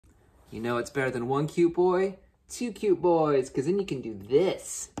You know it's better than one cute boy? Two cute boys, because then you can do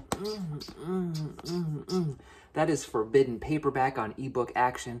this. That is forbidden paperback on ebook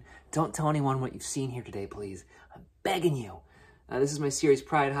action. Don't tell anyone what you've seen here today, please. I'm begging you. This is my series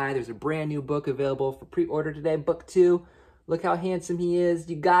Pride High. There's a brand new book available for pre-order today, book 2. Look how handsome he is.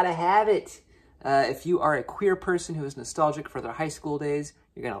 You gotta have it. If you are a queer person who is nostalgic for their high school days,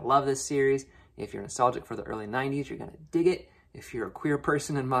 you're gonna love this series. If you're nostalgic for the early 90s, you're gonna dig it. If you're a queer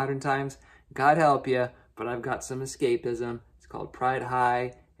person in modern times, God help you, but I've got some escapism. It's called Pride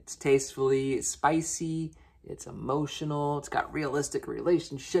High. It's tastefully, it's spicy, it's emotional, it's got realistic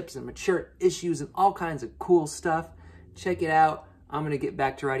relationships and mature issues and all kinds of cool stuff. Check it out. I'm gonna get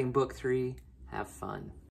back to writing book 3. Have fun.